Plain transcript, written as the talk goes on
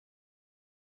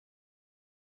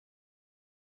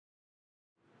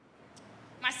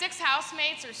My 6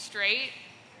 housemates are straight.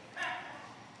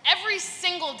 Every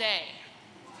single day,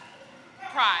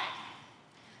 pride.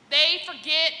 They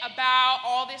forget about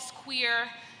all this queer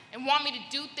and want me to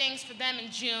do things for them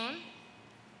in June.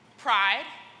 Pride.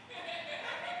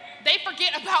 They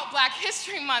forget about Black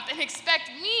History Month and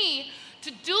expect me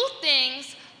to do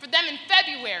things for them in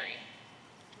February.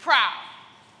 Proud.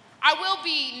 I will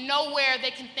be nowhere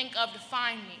they can think of to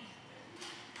find me.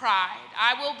 Pride.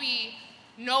 I will be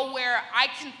nowhere I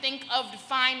can think of to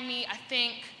find me, I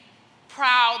think.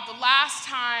 Proud. The last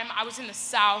time I was in the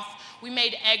South, we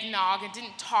made eggnog and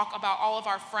didn't talk about all of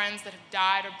our friends that have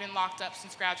died or been locked up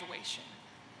since graduation.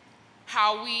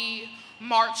 How we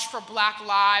march for Black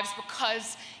lives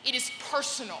because it is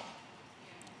personal.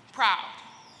 Proud.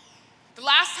 The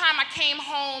last time I came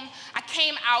home, I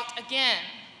came out again.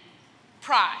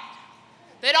 Pride.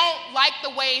 They don't like the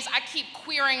ways I keep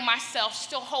queering myself,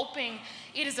 still hoping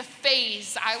it is a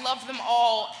phase. I love them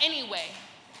all anyway.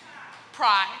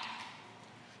 Pride.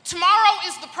 Tomorrow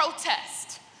is the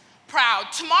protest.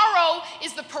 Proud. Tomorrow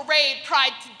is the parade.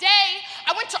 Pride. Today,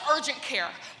 I went to urgent care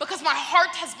because my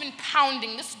heart has been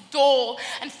pounding, this dull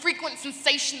and frequent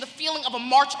sensation, the feeling of a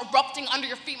march erupting under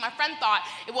your feet. My friend thought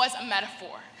it was a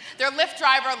metaphor. Their Lyft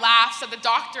driver laughed, said the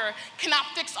doctor cannot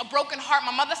fix a broken heart.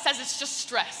 My mother says it's just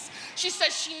stress. She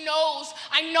says she knows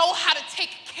I know how to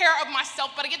take care of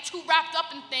myself, but I get too wrapped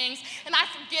up in things and I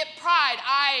forget pride.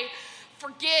 I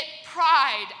forget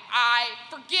pride.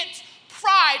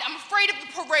 I'm afraid of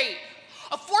the parade,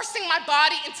 of forcing my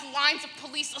body into lines of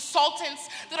police assaultants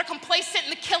that are complacent in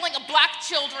the killing of Black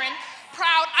children.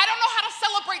 Proud. I don't know how to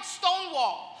celebrate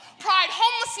Stonewall. Pride.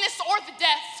 Homelessness or the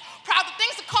deaths. Proud. The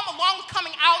things that come along with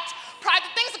coming out. Pride.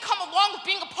 The things that come along with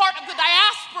being a part of the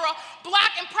diaspora.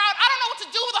 Black and proud. I don't know what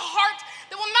to do with a heart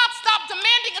that will not stop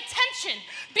demanding attention.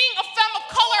 Being a femme of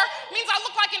color means I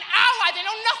look like an ally. They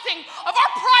know nothing of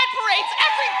our pride parades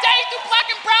every day through Black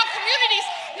and brown communities,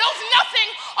 knows nothing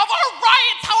of our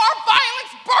riots, how our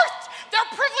violence birthed their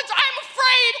privilege. I am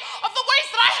afraid of the ways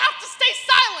that I have to stay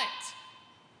silent.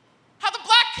 How the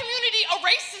Black community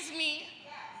erases me.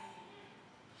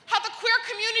 How the queer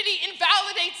community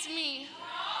invalidates me.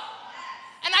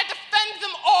 And I defend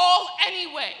them all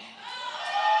anyway.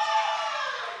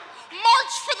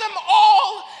 March for them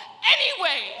all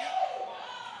anyway.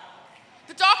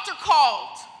 The doctor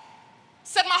called,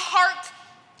 said my heart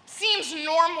seems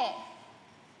normal,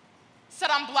 said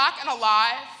I'm Black and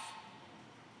alive,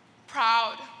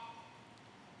 proud,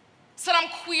 said I'm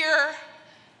queer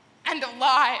and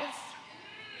alive,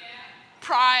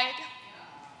 pride.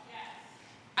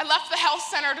 I left the health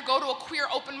center to go to a queer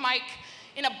open mic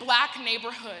in a Black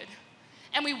neighborhood,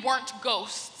 and we weren't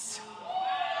ghosts.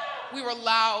 We were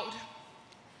loud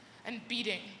and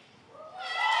beating.